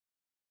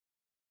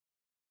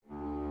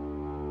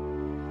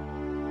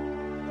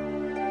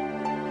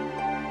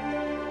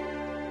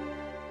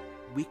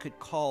we could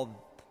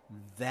call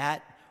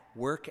that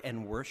work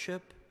and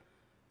worship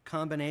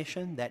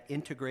combination, that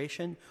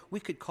integration, we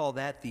could call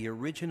that the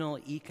original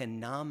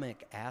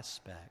economic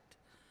aspect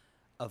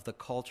of the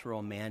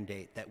cultural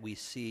mandate that we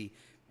see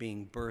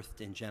being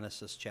birthed in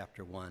Genesis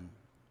chapter 1.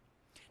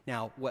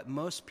 Now, what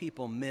most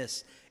people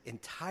miss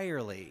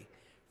entirely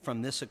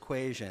from this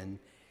equation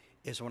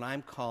is what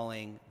I'm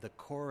calling the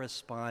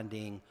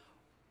corresponding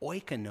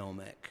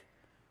oikonomic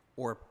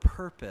or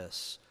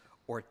purpose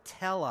or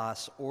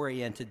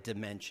telos-oriented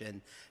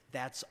dimension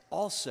that's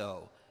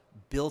also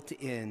built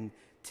in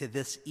to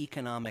this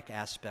economic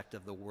aspect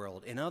of the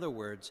world. In other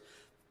words,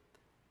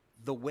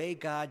 the way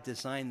God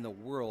designed the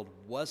world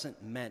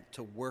wasn't meant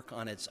to work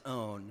on its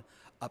own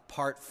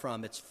apart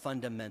from its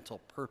fundamental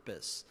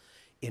purpose,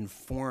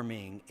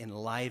 informing,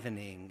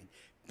 enlivening,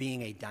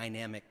 being a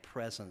dynamic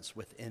presence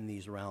within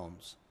these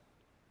realms.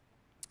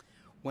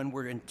 When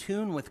we're in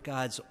tune with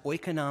God's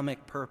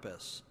oikonomic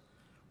purpose,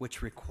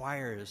 which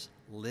requires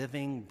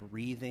living,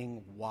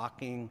 breathing,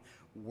 walking,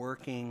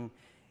 working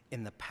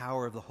in the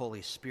power of the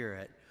Holy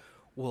Spirit,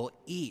 will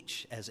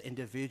each, as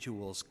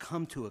individuals,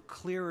 come to a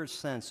clearer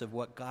sense of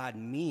what God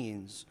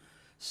means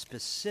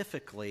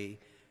specifically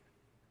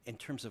in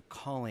terms of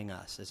calling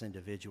us as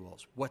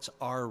individuals. What's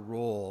our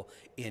role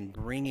in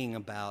bringing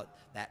about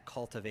that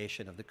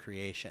cultivation of the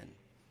creation?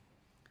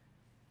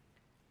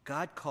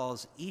 God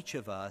calls each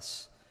of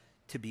us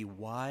to be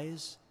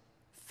wise,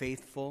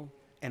 faithful,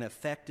 and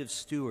effective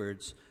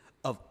stewards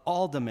of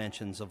all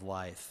dimensions of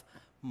life,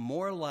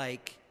 more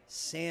like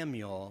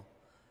Samuel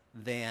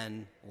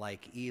than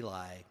like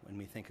Eli when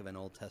we think of an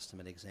Old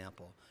Testament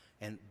example.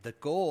 And the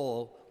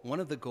goal, one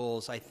of the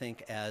goals I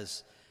think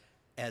as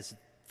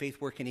Faith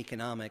Work in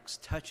Economics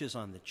touches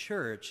on the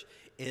church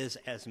is,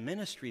 as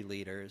ministry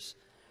leaders,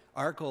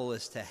 our goal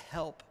is to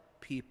help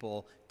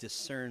people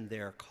discern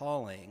their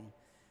calling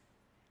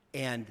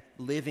and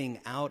living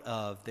out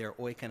of their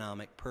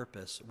oikonomic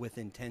purpose with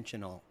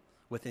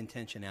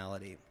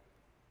intentionality.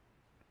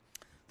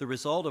 The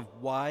result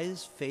of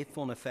wise,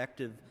 faithful, and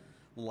effective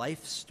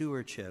life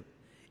stewardship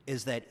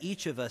is that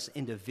each of us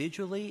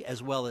individually,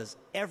 as well as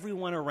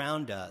everyone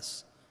around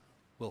us,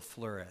 will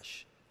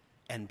flourish.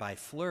 And by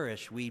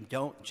flourish, we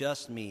don't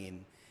just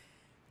mean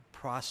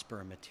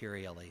prosper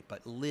materially,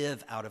 but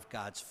live out of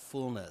God's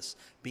fullness,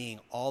 being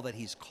all that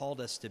He's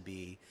called us to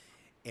be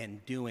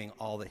and doing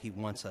all that He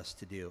wants us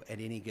to do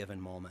at any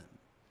given moment.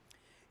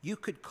 You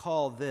could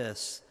call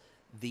this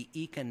the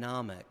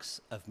economics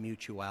of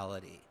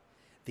mutuality.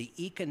 The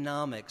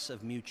economics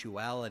of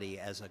mutuality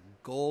as a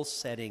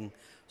goal-setting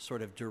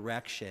sort of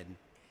direction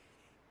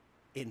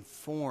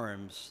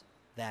informs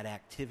that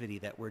activity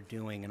that we're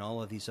doing in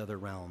all of these other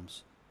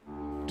realms.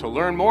 To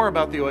learn more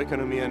about the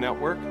Oikonomia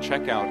Network,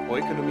 check out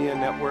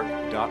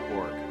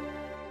oikonomianetwork.org.